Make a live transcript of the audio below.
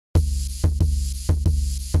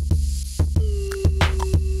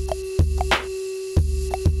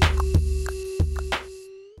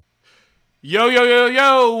Yo, yo, yo,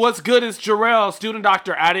 yo, what's good? It's Jerrell, Student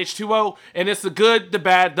Doctor at H2O, and it's the good, the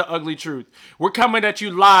bad, the ugly truth. We're coming at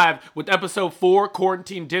you live with episode 4,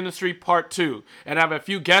 Quarantine Dentistry Part II. And I have a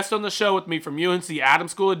few guests on the show with me from UNC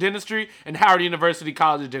Adams School of Dentistry and Howard University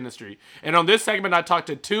College of Dentistry. And on this segment, I talked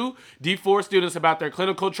to two D4 students about their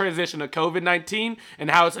clinical transition to COVID-19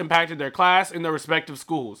 and how it's impacted their class in their respective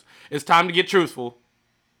schools. It's time to get truthful.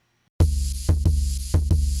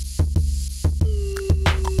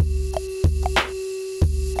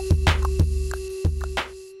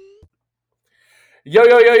 Yo,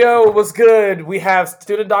 yo, yo, yo, what's good? We have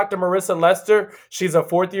student Dr. Maurissa Lester. She's a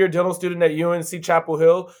fourth-year dental student at UNC Chapel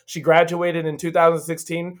Hill. She graduated in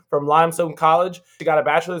 2016 from Limestone College. She got a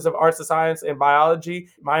Bachelor's of Arts and Science in Biology,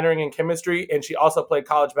 minoring in Chemistry, and she also played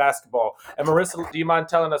college basketball. And Maurissa, do you mind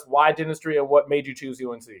telling us why dentistry and what made you choose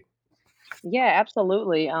UNC? Yeah,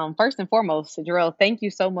 absolutely. First and foremost, Jerrell, thank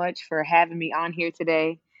you so much for having me on here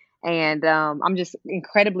today. And I'm just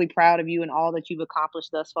incredibly proud of you and all that you've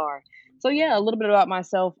accomplished thus far. So yeah, a little bit about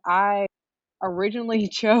myself. Originally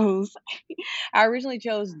chose I originally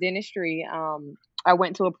chose dentistry. I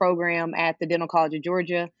went to a program at the Dental College of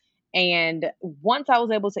Georgia, and once I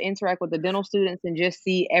was able to interact with the dental students and just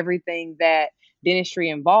see everything that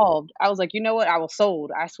dentistry involved, I was like, you know what? I was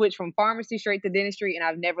sold. I switched from pharmacy straight to dentistry, and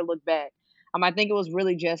I've never looked back. I think it was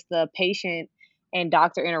really just the patient and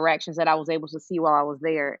doctor interactions that I was able to see while I was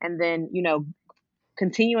there, and then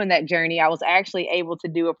continuing that journey, I was actually able to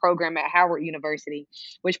do a program at Howard University,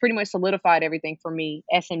 which pretty much solidified everything for me.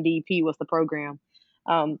 SNDP was the program.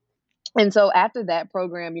 Um, and so after that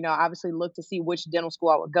program, I obviously looked to see which dental school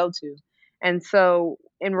I would go to. And so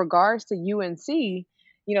in regards to UNC,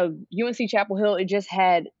 UNC Chapel Hill, it just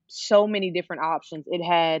had so many different options. It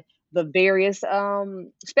had the various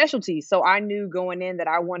specialties. So I knew going in that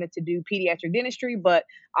I wanted to do pediatric dentistry, but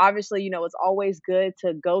obviously, it's always good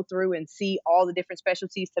to go through and see all the different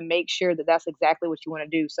specialties to make sure that that's exactly what you want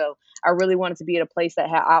to do. So I really wanted to be at a place that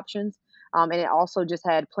had options. And it also just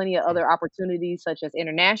had plenty of other opportunities, such as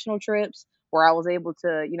international trips, where I was able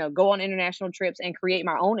to, go on international trips and create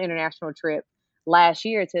my own international trip last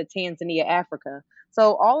year to Tanzania, Africa.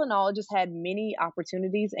 So all in all, it just had many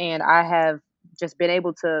opportunities, and I have just been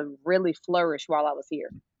able to really flourish while I was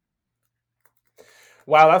here.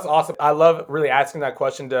 Wow, that's awesome. I love really asking that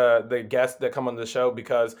question to the guests that come on the show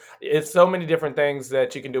because it's so many different things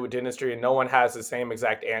that you can do with dentistry and no one has the same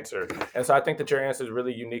exact answer. And so I think that your answer is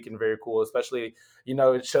really unique and very cool, especially,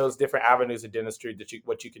 it shows different avenues of dentistry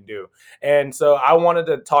what you can do. And so I wanted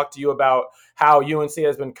to talk to you about how UNC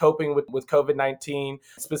has been coping with COVID-19,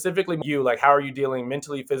 specifically you, like how are you dealing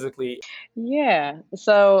mentally, physically? Yeah.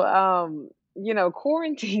 So,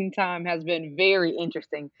 quarantine time has been very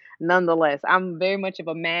interesting nonetheless. I'm very much of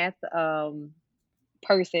a math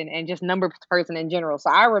person and just numbers person in general.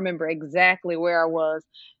 So I remember exactly where I was.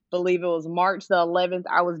 Believe it was March the 11th.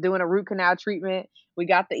 I was doing a root canal treatment. We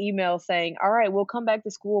got the email saying, "All right, we'll come back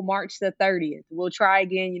to school March the 30th. We'll try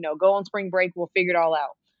again, go on spring break. We'll figure it all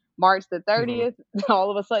out." March the Mhm. 30th,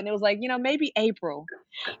 all of a sudden it was like, maybe April,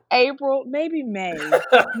 maybe May,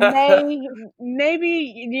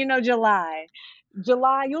 maybe, July.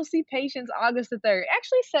 July, you'll see patients August the 3rd,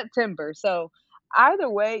 actually September. So either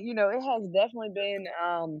way, it has definitely been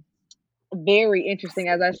very interesting,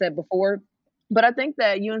 as I said before. But I think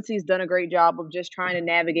that UNC's done a great job of just trying to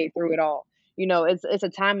navigate through it all. It's a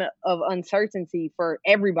time of uncertainty for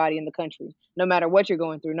everybody in the country, no matter what you're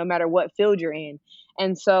going through, no matter what field you're in.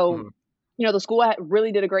 And so, Mhm. the school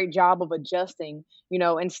really did a great job of adjusting.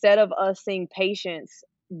 Instead of us seeing patients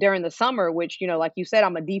during the summer, which, like you said,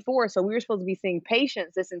 I'm a D4, so we were supposed to be seeing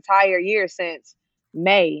patients this entire year since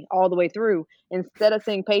May all the way through. Instead of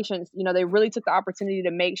seeing patients, they really took the opportunity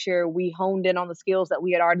to make sure we honed in on the skills that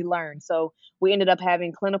we had already learned. So we ended up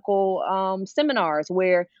having clinical seminars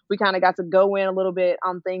where we kind of got to go in a little bit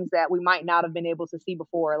on things that we might not have been able to see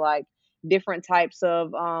before, like different types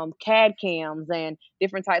of CAD cams and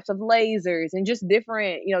different types of lasers and just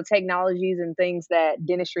different, technologies and things that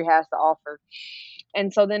dentistry has to offer.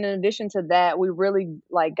 And so then in addition to that, we really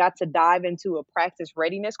got to dive into a practice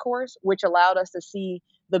readiness course, which allowed us to see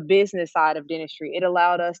the business side of dentistry. It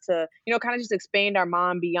allowed us to, kind of just expand our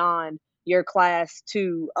mind beyond your class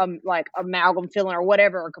to like amalgam filling or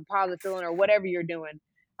whatever, or composite filling or whatever you're doing.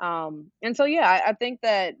 And so yeah, I think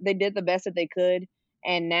that they did the best that they could.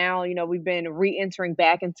 And now, we've been re-entering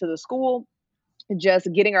back into the school, just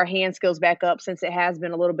getting our hand skills back up since it has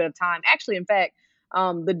been a little bit of time. Actually, in fact,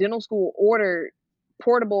 the dental school ordered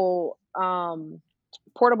portable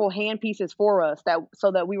portable hand pieces for us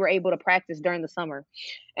that we were able to practice during the summer.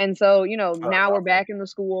 And so, Oh, that's now we're awesome. back in the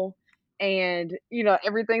school and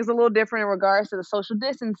everything's a little different in regards to the social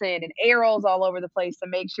distancing and arrows all over the place to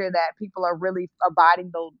make sure that people are really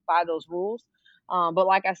abiding by those rules. But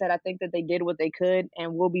like I said, I think that they did what they could,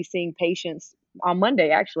 and we'll be seeing patients on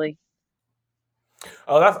Monday, actually.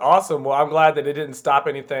 Oh, that's awesome. Well, I'm glad that it didn't stop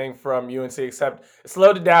anything from UNC, except it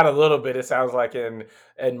slowed it down a little bit. It sounds like in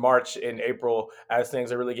March and April, as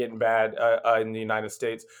things are really getting bad in the United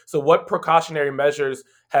States. So, what precautionary measures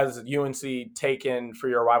has UNC taken for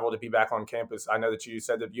your arrival to be back on campus? I know that you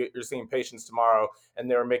said that you're seeing patients tomorrow, and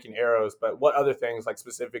they were making arrows, but what other things, like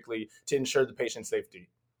specifically, to ensure the patient safety?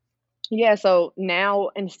 Yeah, so now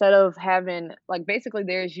instead of having like basically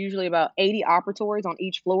there's usually about 80 operatories on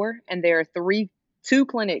each floor, and there are two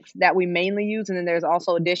clinics that we mainly use, and then there's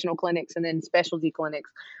also additional clinics and then specialty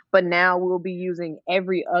clinics. But now we'll be using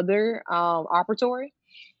every other operatory,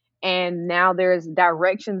 and now there's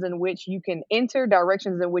directions in which you can enter,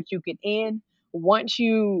 directions in which you can end. Once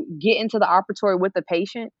you get into the operatory with the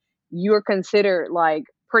patient, you're considered like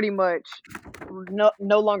pretty much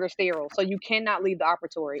no longer sterile. So you cannot leave the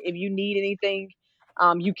operatory. If you need anything,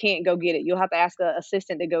 you can't go get it. You'll have to ask an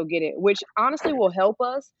assistant to go get it, which honestly will help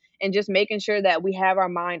us in just making sure that we have our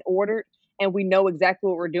mind ordered and we know exactly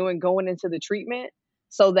what we're doing going into the treatment,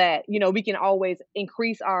 so that we can always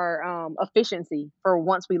increase our efficiency for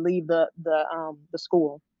once we leave the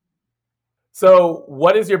school. So,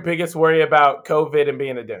 what is your biggest worry about COVID and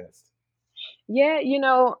being a dentist? Yeah,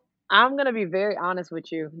 I'm gonna be very honest with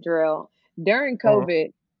you, Jarrell. During Mhm.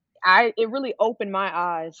 COVID, I it really opened my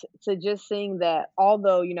eyes to just seeing that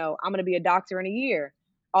although I'm gonna be a doctor in a year,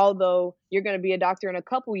 although you're gonna be a doctor in a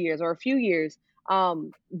couple years or a few years,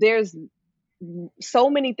 there's so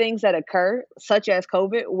many things that occur, such as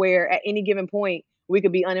COVID, where at any given point we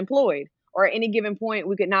could be unemployed, or at any given point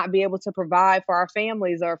we could not be able to provide for our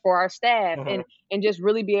families or for our staff, Mhm. and just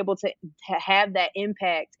really be able to have that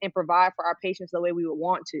impact and provide for our patients the way we would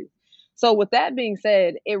want to. So with that being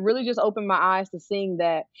said, it really just opened my eyes to seeing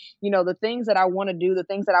that the things that I want to do, the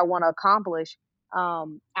things that I want to accomplish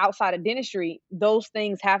outside of dentistry, those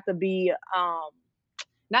things have to be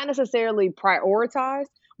not necessarily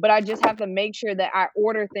prioritized, but I just have to make sure that I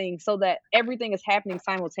order things so that everything is happening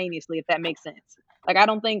simultaneously, if that makes sense. Like, I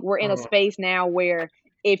don't think we're in a Mhm. space now where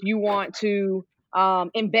if you want to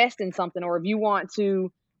invest in something, or if you want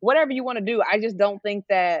to, whatever you want to do, I just don't think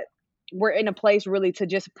that we're in a place really to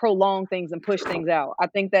just prolong things and push things out. I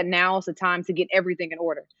think that now is the time to get everything in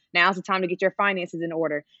order. Now is the time to get your finances in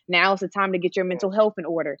order. Now is the time to get your mental health in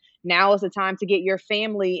order. Now is the time to get your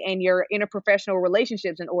family and your interprofessional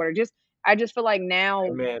relationships in order. I just feel like now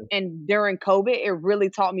Amen. and during COVID, it really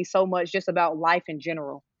taught me so much just about life in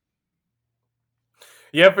general.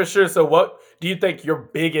 Yeah, for sure. So, what do you think your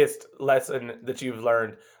biggest lesson that you've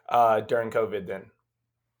learned during COVID then?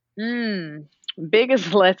 Mm,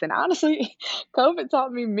 biggest lesson. Honestly, COVID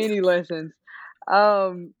taught me many lessons.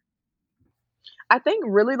 Um, I think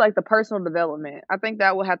really like the personal development. I think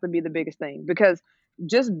that will have to be the biggest thing, because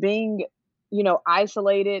just being,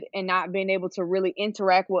 isolated and not being able to really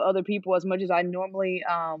interact with other people as much as I normally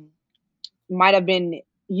might have been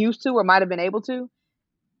used to or might have been able to,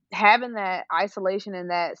 having that isolation and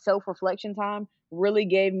that self-reflection time really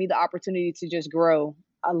gave me the opportunity to just grow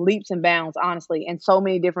leaps and bounds, honestly, in so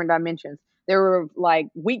many different dimensions. There were like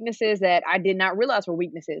weaknesses that I did not realize were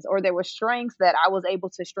weaknesses, or there were strengths that I was able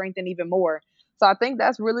to strengthen even more. So I think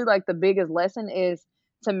that's really like the biggest lesson, is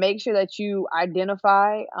to make sure that you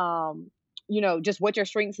identify just what your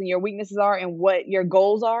strengths and your weaknesses are and what your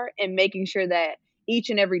goals are, and making sure that each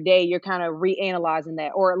and every day you're kind of reanalyzing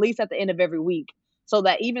that, or at least at the end of every week, so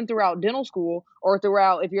that even throughout dental school, or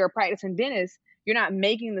throughout if you're a practicing dentist, you're not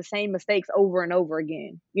making the same mistakes over and over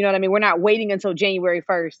again. You know what I mean? We're not waiting until January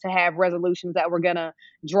 1st to have resolutions that we're going to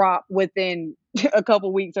drop within a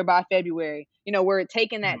couple weeks or by February. We're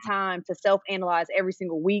taking that time to self analyze every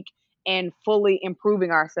single week and fully improving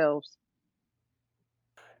ourselves.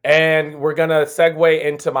 And we're gonna segue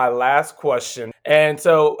into my last question. And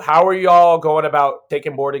so, how are y'all going about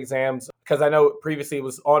taking board exams? Because I know previously it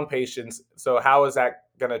was on patients. So, how is that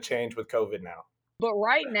gonna change with COVID now? But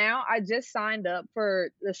right now, I just signed up for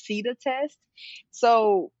the CETA test.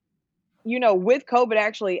 So, with COVID,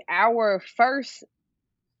 actually, our first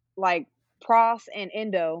like pros and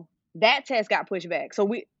endo, that test got pushed back. So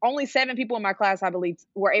we only 7 people in my class, I believe,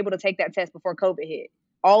 were able to take that test before COVID hit.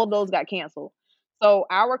 All of those got canceled. So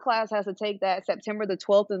our class has to take that September the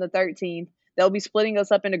 12th and the 13th. They'll be splitting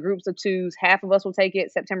us up into groups of twos. Half of us will take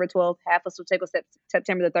it September 12th, half of us will take it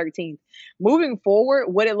September the 13th. Moving forward,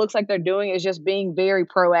 what it looks like they're doing is just being very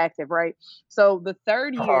proactive, right? So the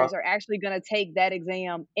third Uh-huh. years are actually going to take that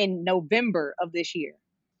exam in November of this year.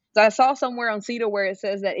 So I saw somewhere on CETA where it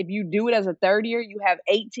says that if you do it as a third year, you have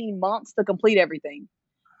 18 months to complete everything.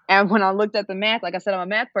 And when I looked at the math, like I said, I'm a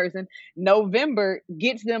math person, November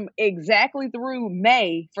gets them exactly through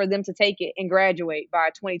May for them to take it and graduate by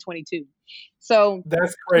 2022. So,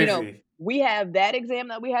 That's you know, crazy. we have that exam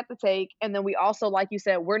that we have to take. And then we also, like you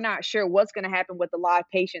said, we're not sure what's going to happen with the live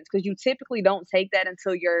patients because you typically don't take that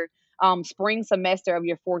until your spring semester of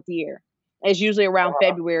your fourth year. It's usually around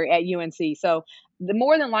February at UNC. So the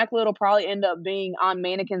more than likely it'll probably end up being on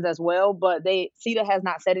mannequins as well, but CETA has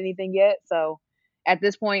not said anything yet. So at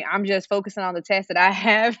this point, I'm just focusing on the test that I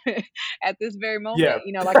have at this very Yeah.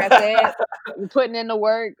 moment. Like I said, putting in the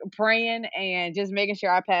work, praying, and just making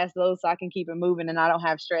sure I pass those so I can keep it moving and I don't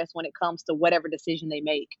have stress when it comes to whatever decision they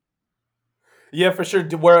make. Yeah, for sure.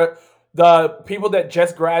 Where the people that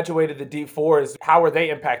just graduated the D4s, how are they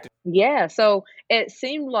impacted? Yeah, so it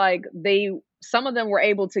seemed like some of them were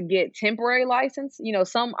able to get temporary license.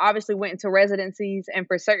 Some obviously went into residencies, and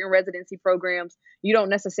for certain residency programs, you don't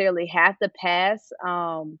necessarily have to pass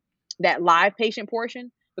that live patient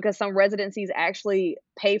portion because some residencies actually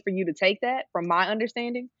pay for you to take that, from my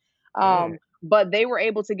understanding. Mm. But they were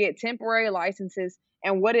able to get temporary licenses,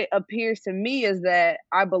 and what it appears to me is that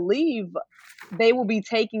I believe they will be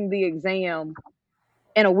taking the exam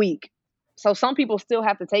in a week. So some people still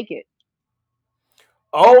have to take it.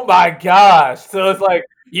 Oh my gosh. So it's like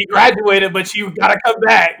you graduated, but you gotta come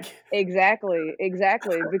back. Exactly,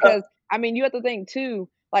 exactly. Because I mean, you have to think too.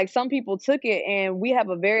 Like some people took it, and we have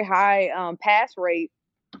a very high pass rate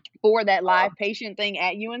for that live patient thing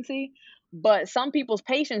at UNC. But some people's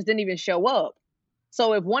patients didn't even show up.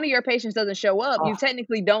 So if one of your patients doesn't show up, you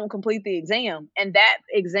technically don't complete the exam. And that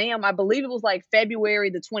exam, I believe it was like February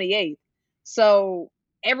the 28th. So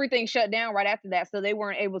everything shut down right after that. So they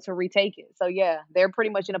weren't able to retake it. So yeah, they're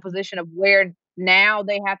pretty much in a position of where now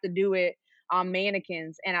they have to do it on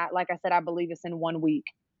mannequins. And like I said, I believe it's in 1 week.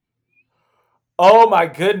 Oh my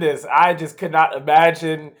goodness. I just could not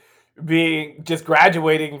imagine being just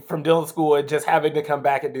graduating from dental school and just having to come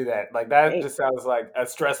back and do that. Like that just sounds like a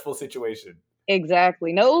stressful situation.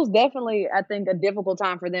 Exactly. No, it was definitely, I think, a difficult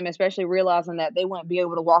time for them, especially realizing that they wouldn't be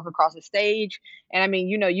able to walk across the stage. And I mean,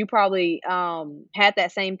 you probably had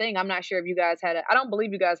that same thing. I'm not sure if you guys I don't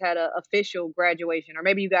believe you guys had a official graduation, or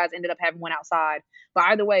maybe you guys ended up having one outside. But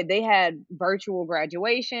either way, they had virtual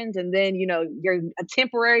graduations, and then you're a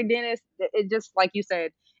temporary dentist. It just, like you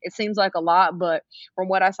said, it seems like a lot, but from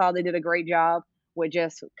what I saw, they did a great job with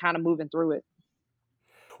just kind of moving through it.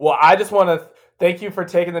 Well, I just want to thank you for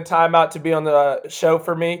taking the time out to be on the show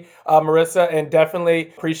for me, Maurissa, and definitely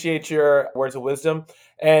appreciate your words of wisdom.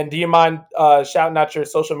 And do you mind shouting out your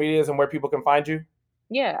social medias and where people can find you?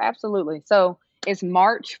 Yeah, absolutely. So it's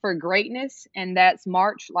March for Greatness, and that's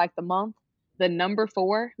March like the month, the number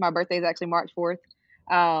four. My birthday is actually March 4th,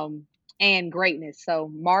 and Greatness.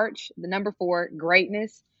 So March, the number four,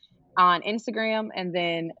 Greatness on Instagram, and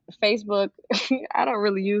then Facebook. I don't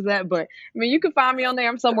really use that, but I mean, you can find me on there.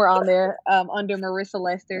 I'm somewhere on there under Maurissa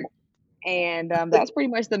Lester. And that's pretty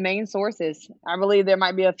much the main sources. I believe there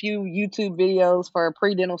might be a few YouTube videos for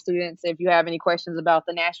pre-dental students if you have any questions about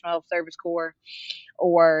the National Health Service Corps,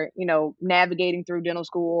 or navigating through dental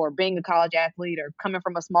school, or being a college athlete, or coming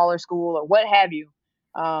from a smaller school, or what have you.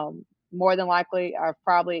 More than likely I've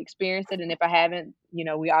probably experienced it, and if I haven't,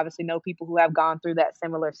 we obviously know people who have gone through that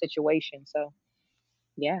similar situation. So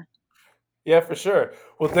yeah. Yeah, for sure.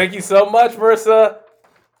 Well, thank you so much, Marissa.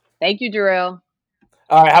 Thank you, Jerrell.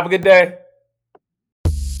 All right, have a good day.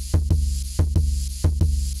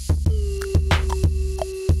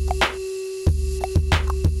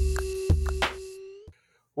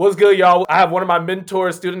 What's good, y'all? I have one of my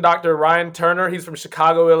mentors, student Doctor Ryan Turner. He's from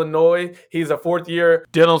Chicago, Illinois. He's a fourth year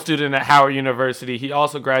dental student at Howard University. He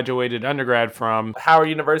also graduated undergrad from Howard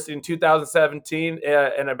University in 2017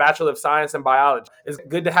 and a Bachelor of Science in Biology. It's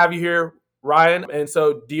good to have you here, Ryan. And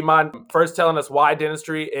so, do you mind first telling us why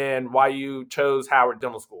dentistry and why you chose Howard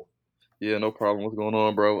Dental School? Yeah, no problem. What's going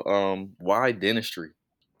on, bro? Why dentistry?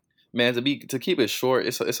 Man, to keep it short,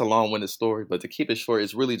 it's a long-winded story, but to keep it short,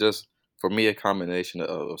 it's really just for me a combination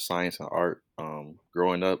of science and art.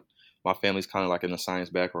 Growing up, my family's kind of like in a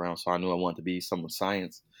science background, so I knew I wanted to be some with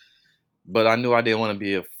science, but I knew I didn't want to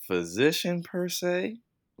be a physician per se.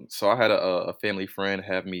 So I had a family friend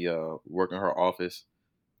have me work in her office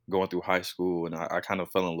going through high school, and I kind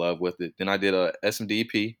of fell in love with it. Then I did a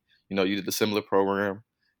SMDP. You did the similar program,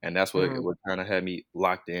 and that's Mm. what kind of had me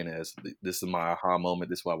locked in as this is my aha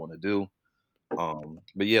moment. This is what I want to do.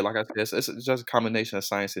 But yeah, like I said, it's just a combination of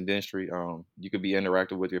science and dentistry. You could be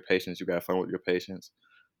interactive with your patients. You got fun with your patients.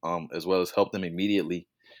 as well as help them immediately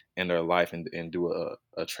in their life and do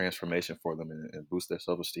a transformation for them and boost their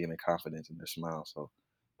self esteem and confidence and their smile. So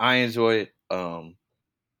I enjoy it,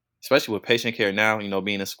 especially with patient care now.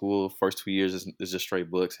 Being in school, first 2 years is just straight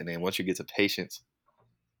books, and then once you get to patients,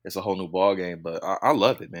 it's a whole new ball game. But I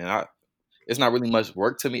love it, man. It's not really much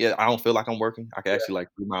work to me. I don't feel like I'm working. I can actually like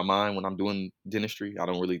free my mind when I'm doing dentistry. I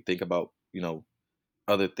don't really think about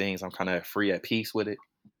other things. I'm kind of free at peace with it.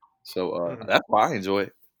 So Mhm. that's why I enjoy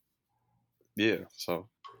it. Yeah. So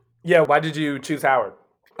Yeah, why did you choose Howard?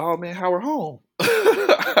 oh man, Howard home. at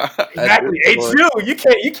this Exactly, point,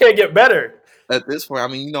 HU. You can't get better. at this point, I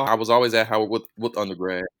mean, I was always at Howard with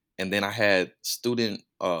undergrad, and then I had student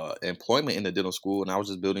employment in the dental school, and I was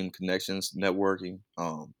just building connections, networking.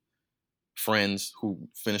 Friends who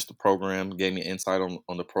finished the program gave me insight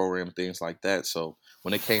on the program, things like that. So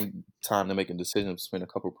when it came time to make a decision between a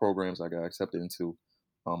couple of programs I got accepted into,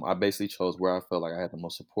 I basically chose where I felt like I had the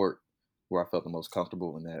most support, where I felt the most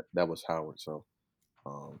comfortable, and that was Howard. So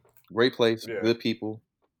um, great place, Yeah. good people,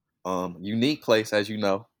 unique place, as you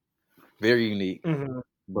know, very unique. Mhm.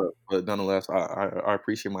 But nonetheless, I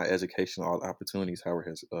appreciate my education, all the opportunities Howard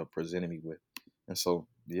has presented me with, and so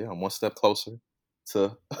yeah, I'm one step closer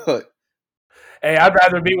to Hey, I'd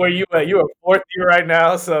rather be where you at. You a fourth year right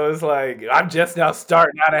now, so it's like I'm just now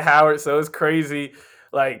starting out at Howard, so it's crazy.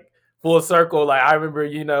 Like full circle. Like I remember,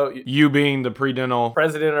 you being the pre-dental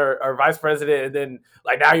president or vice president, and then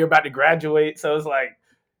like now you're about to graduate. So it's like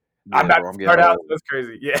I'm yeah, about bro. to I'm getting start out. old. So it's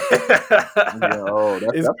crazy. Yeah, I'm getting old.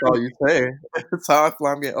 That's it's that's all crazy. you saying. Time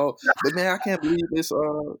fly. I'm getting old. But man, I can't believe this.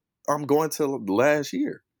 I'm going to the last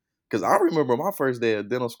year because I remember my first day at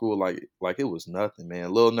dental school like it was nothing, man. A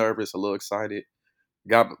little nervous, a little excited.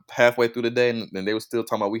 Got halfway through the day and they were still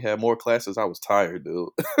talking about we had more classes. I was tired, dude.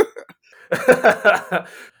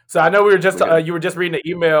 So I know we were just But yeah, you were just reading an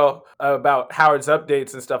email about Howard's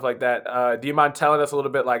updates and stuff like that. Do you mind telling us a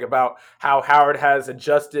little bit like about how Howard has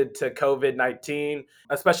adjusted to COVID-19,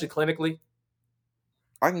 especially clinically?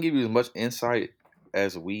 I can give you as much insight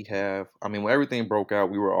as we have. I mean, when everything broke out,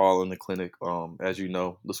 we were all in the clinic. As you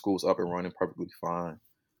know, the school's up and running perfectly fine.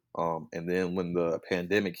 And then when the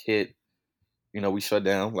pandemic hit, we shut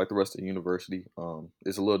down like the rest of the university.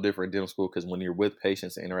 It's a little different in dental school because when you're with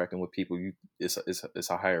patients and interacting with people, it's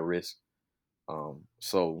a higher risk.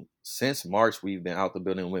 So since March, we've been out the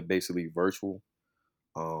building and went basically virtual.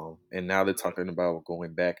 And now they're talking about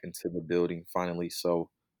going back into the building finally. So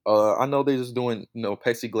I know they're just doing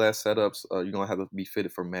plexiglass setups. You're gonna have to be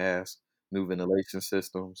fitted for masks, new ventilation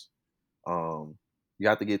systems. Um, you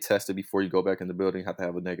have to get tested before you go back in the building. You have to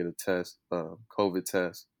have a negative test, COVID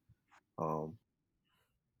test. Um,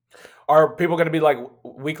 Are people going to be like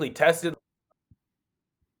weekly tested?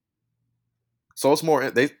 So it's more.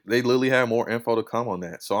 They literally have more info to come on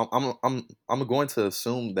that. So I'm going to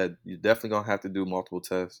assume that you're definitely gonna have to do multiple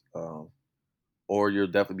tests, or you'll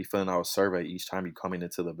definitely be filling out a survey each time you coming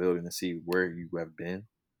into the building to see where you have been.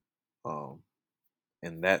 Um,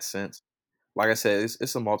 in that sense, like I said,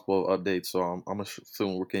 it's a multiple update. So I'm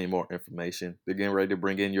assuming we're getting more information. They're getting ready to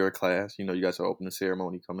bring in your class. You guys are opening the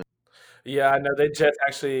ceremony coming. Yeah, I know they just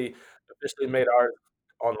actually officially made ours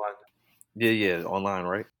online. Yeah, yeah, online,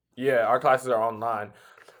 right? Yeah, our classes are online.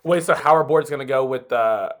 Wait, so how are boards going to go with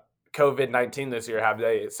COVID-19 this year? Have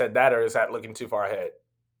they said that, or is that looking too far ahead?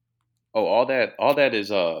 Oh, all that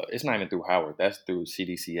is it's not even through Howard. That's through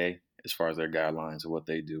CDCA as far as their guidelines of what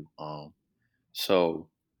they do. So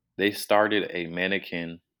they started a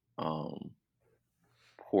mannequin um,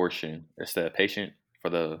 portion instead of patient for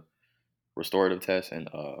the restorative test and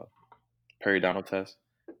periodontal test.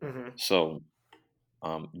 Hmm. So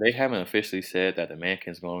they haven't officially said that the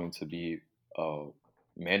mannequin is going to be uh,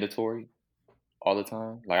 mandatory all the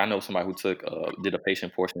time. Like I know somebody who did a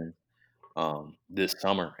patient portion this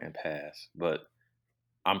summer and passed, but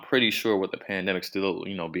I'm pretty sure with the pandemic still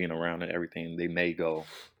being around and everything, they may go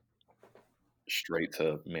straight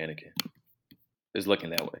to mannequin. It's looking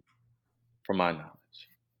that way, from my knowledge.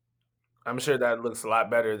 I'm sure that looks a lot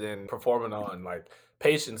better than performing on like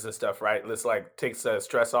patients and stuff, right? This like takes the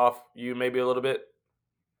stress off you maybe a little bit.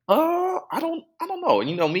 I don't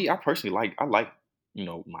know. Me, I personally I like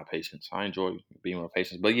my patients. I enjoy being with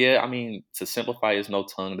patients. But yeah, I mean, to simplify, there's no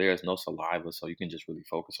tongue there, there's no saliva, so you can just really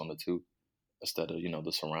focus on the tooth instead of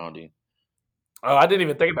the surrounding. Oh, I didn't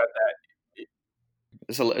even think about that.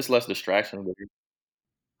 It's less distraction,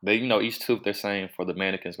 but each tooth they're saying for the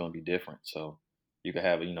mannequin is going to be different. So you can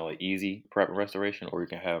have an easy prep and restoration, or you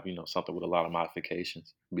can have something with a lot of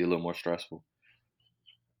modifications, be a little more stressful.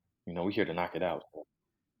 We're here to knock it out.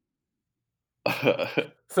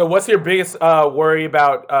 So, what's your biggest worry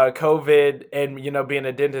about COVID and being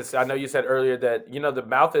a dentist? I know you said earlier that the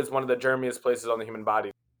mouth is one of the germiest places on the human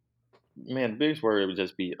body. Man, the biggest worry would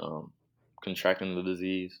just be contracting the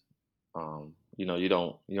disease. You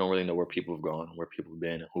don't really know where people have gone, where people have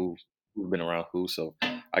been, and who's been around who. So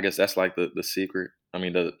I guess that's like the secret. I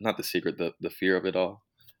mean, the not the secret, the fear of it all.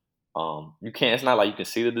 You can't. It's not like you can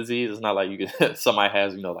see the disease. It's not like you can. Somebody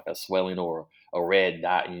has like a swelling or a red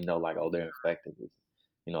dot, and like, oh, they're infected.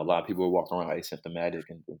 A lot of people are walking around asymptomatic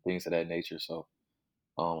and things of that nature. So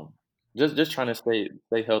um, just trying to stay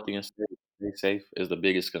healthy and stay safe is the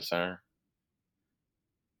biggest concern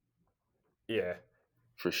Yeah.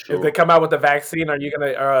 for If they sure. come out with the vaccine, are you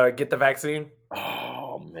gonna get the vaccine?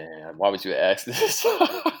 Oh man, why would you ask this?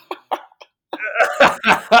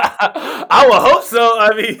 I would hope so.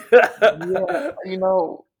 I mean, Yeah, you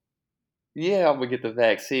know, yeah, I'm gonna get the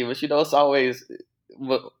vaccine, but it's always,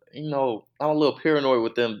 but I'm a little paranoid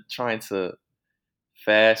with them trying to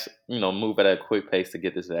fast, move at a quick pace to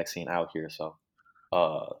get this vaccine out here. So,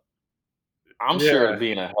 uh, I'm sure yeah.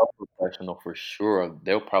 being a health professional for sure,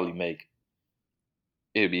 they'll probably make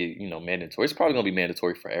it be, mandatory. It's probably gonna be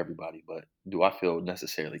mandatory for everybody, but do I feel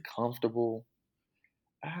necessarily comfortable?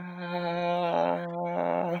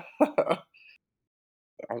 Ah,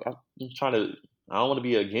 I'm trying to. I don't want to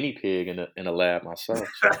be a guinea pig in a lab myself.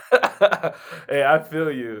 So, Hey, I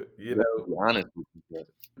feel you. just to be honest with you,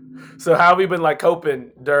 but So how have we been like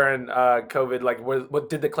coping during COVID? Like, what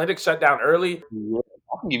did the clinic shut down early? yeah,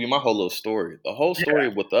 I can give you my whole little story. The whole Yeah. story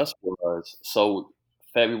with us was so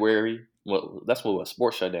February. Well, that's what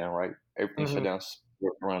sports shut down, right? Everything shut Hmm. down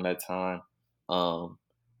around that time. Um,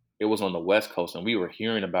 it was on the West Coast, and we were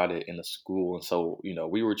hearing about it in the school, and so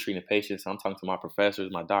we were treating patients. I'm talking to my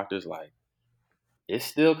professors, my doctors, like it's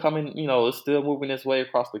still coming. It's still moving its way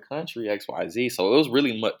across the country, X, Y, Z. So it was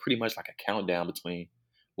really pretty much like a countdown between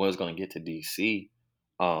when it's going to get to DC.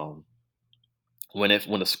 Um, when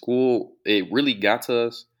the school it really got to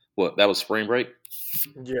us, well, that was spring break,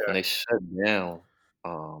 and Yeah. they shut down.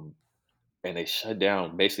 Um, and they shut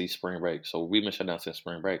down basically spring break. So we've been shut down since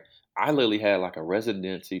spring break. I literally had like a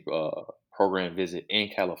residency program visit in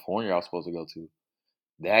California I was supposed to go to.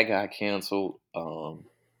 That got canceled.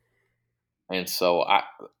 And so I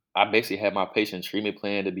basically had my patient treatment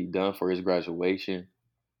plan to be done for his graduation.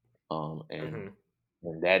 Um, and Hmm.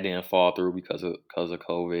 and that didn't fall through because of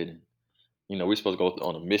COVID. And, we're supposed to go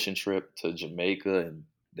on a mission trip to Jamaica, and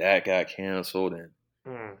that got canceled, and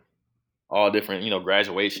Mm. all different,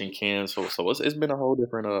 graduation canceled. So it's been a whole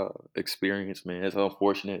different experience, man. It's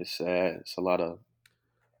unfortunate, it's sad. It's a lot of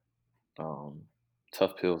um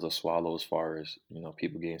tough pills to swallow as far as,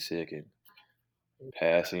 people getting sick and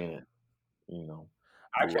passing and, you know,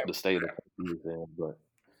 I can't. the state of the country is in. But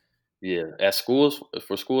yeah, at schools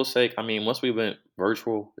for school's sake, I mean, once we went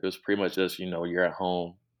virtual, it was pretty much just, you're at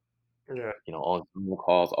home, Yeah. on Zoom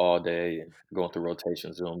calls all day and going through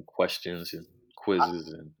rotation Zoom questions and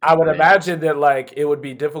quizzes and I would exams. imagine that like it would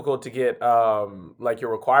be difficult to get like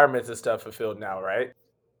your requirements and stuff fulfilled now, right?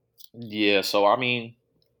 Yeah, so I mean,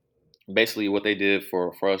 basically what they did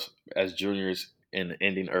for us as juniors in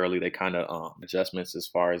ending early, they kind of adjustments as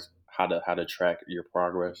far as how to track your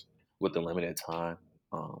progress with the limited time.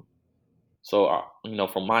 Um, so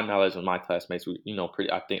from my knowledge and my classmates, we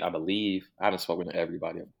pretty. I believe I haven't spoken to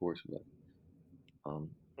everybody, of course, but um,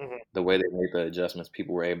 Hmm. the way they made the adjustments,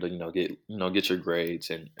 people were able to get your grades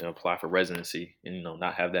and apply for residency and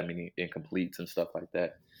not have that many incompletes and stuff like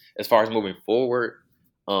that. As far as moving forward,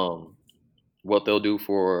 um, what they'll do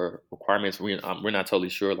for requirements, we're not totally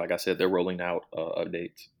sure. Like I said, they're rolling out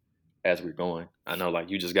updates as we're going. I know, like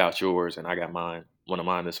you just got yours, and I got one of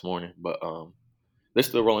mine this morning. But they're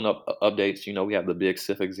still rolling up updates. We have the big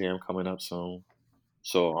CIF exam coming up soon,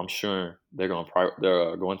 so I'm sure they're going to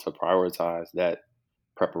prioritize that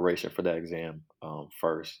preparation for that exam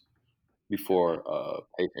first before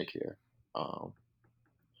patient care. Um,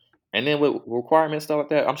 and then with requirements stuff like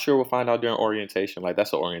that, I'm sure we'll find out during orientation. Like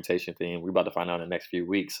that's an orientation thing. We're about to find out in the next few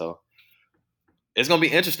weeks. So it's gonna be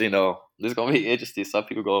interesting though. It's gonna be interesting. Some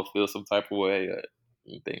people gonna feel some type of way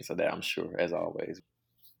and things like that. I'm sure, as always.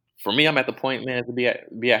 For me, I'm at the point, man, to be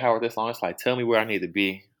at Howard this long. It's like, tell me where I need to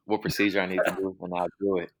be, what procedure I need to do, and I'll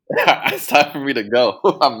do it. It's time for me to go.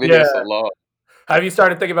 I've been here Yeah. so long. Have you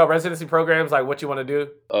started thinking about residency programs, like what you want to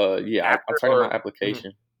do Yeah, I after turned in my or? Mhm.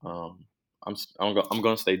 application. I'm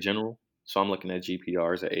gonna stay general, so I'm looking at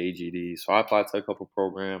GPRs at AGD. So I applied to a couple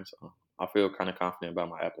programs. I feel kind of confident about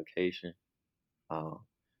my application. Um,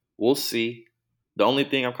 we'll see. The only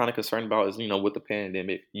thing I'm kind of concerned about is, with the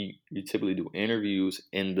pandemic, you typically do interviews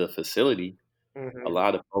in the facility, A Mm-hmm.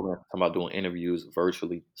 lot of the programs talking about doing interviews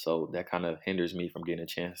virtually, so that kind of hinders me from getting a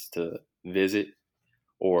chance to visit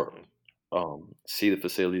or see the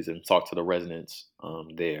facilities and talk to the residents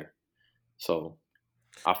there. So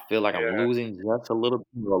I feel like I'm Yeah. losing just a little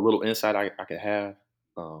insight I could have.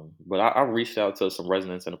 But I reached out to some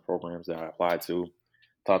residents in the programs that I applied to,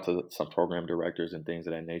 talked to some program directors and things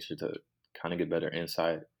of that nature to kind of get better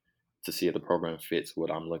insight to see if the program fits what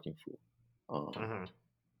I'm looking for. Um, Mm-hmm.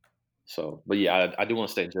 so, but yeah, I do want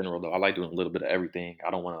to stay general though. I like doing a little bit of everything.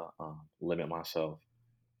 I don't want to limit myself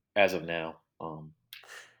as of now.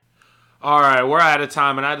 All right, we're out of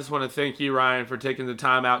time, and I just want to thank you, Ryan, for taking the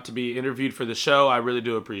time out to be interviewed for the show. I really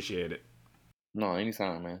do appreciate it. No,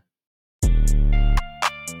 anytime, man.